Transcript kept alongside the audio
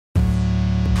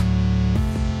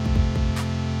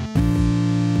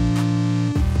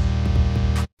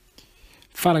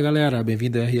Fala galera,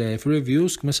 bem-vindo a R.A.F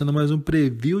Reviews, começando mais um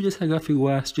preview de SH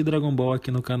Figuarts de Dragon Ball aqui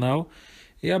no canal.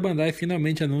 E a Bandai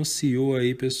finalmente anunciou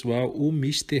aí, pessoal, o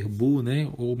Mr. Buu, né,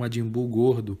 ou Majin Buu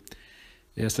gordo.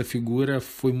 Essa figura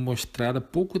foi mostrada há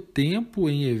pouco tempo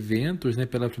em eventos, né,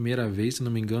 pela primeira vez, se não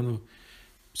me engano,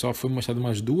 só foi mostrado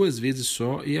umas 2 vezes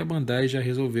só, e a Bandai já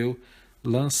resolveu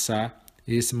lançar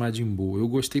esse Majin Buu. Eu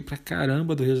gostei pra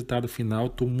caramba do resultado final,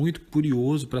 tô muito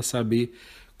curioso para saber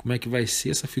como é que vai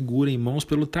ser essa figura em mãos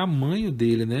pelo tamanho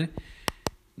dele, né?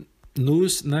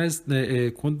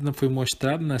 Quando foi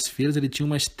mostrado nas feiras, ele tinha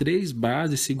umas 3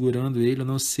 bases segurando ele. Eu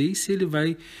não sei se ele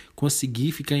vai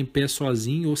conseguir ficar em pé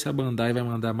sozinho ou se a Bandai vai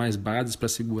mandar mais bases para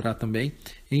segurar também.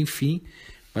 Enfim,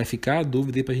 vai ficar a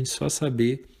dúvida aí para a gente só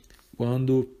saber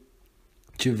quando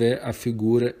tiver a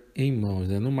figura em mãos,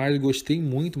 né? No mais, gostei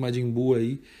muito do Majin Buu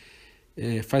aí.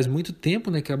 Faz muito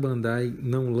tempo, né, que a Bandai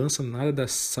não lança nada da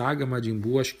saga Majin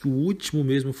Buu. Acho que o último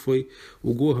mesmo foi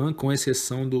o Gohan, com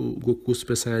exceção do Goku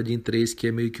Super Saiyajin 3, que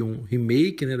é meio que um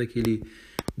remake, né, daquele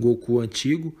Goku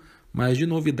antigo. Mas de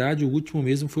novidade, o último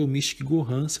mesmo foi o Mystic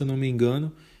Gohan, se eu não me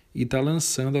engano, e tá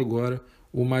lançando agora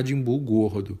o Majin Buu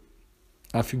gordo.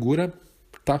 A figura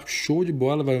tá show de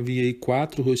bola, vai vir aí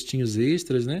 4 rostinhos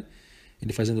extras, né?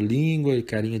 Ele fazendo língua e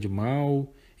carinha de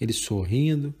mal, ele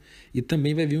sorrindo. E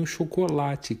também vai vir um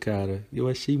chocolate, cara. Eu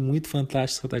achei muito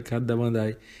fantástico esse atacado da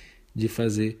Bandai de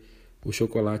fazer o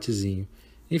chocolatezinho.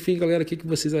 Enfim, galera, o que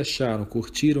vocês acharam?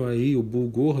 Curtiram aí o Buu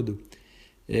gordo?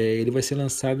 Ele vai ser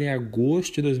lançado em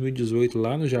agosto de 2018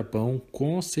 lá no Japão.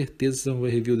 Com certeza vocês vão ver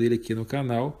review dele aqui no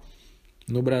canal.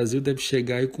 No Brasil deve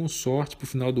chegar aí com sorte para o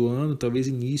final do ano, talvez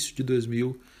início de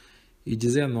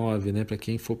 2019, né? Para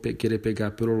quem for querer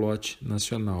pegar pelo lote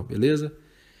nacional, beleza?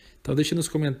 Então deixe nos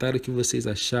comentários o que vocês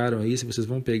acharam aí, se vocês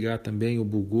vão pegar também o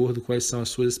Buu gordo, quais são as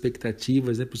suas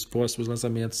expectativas, né, para os próximos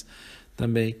lançamentos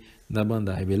também da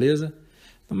Bandai, beleza?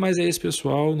 Mas é isso,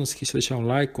 pessoal, não esqueça de deixar um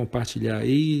like, compartilhar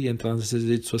aí, entrar nas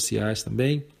redes sociais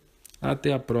também.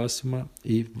 Até a próxima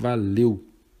e valeu!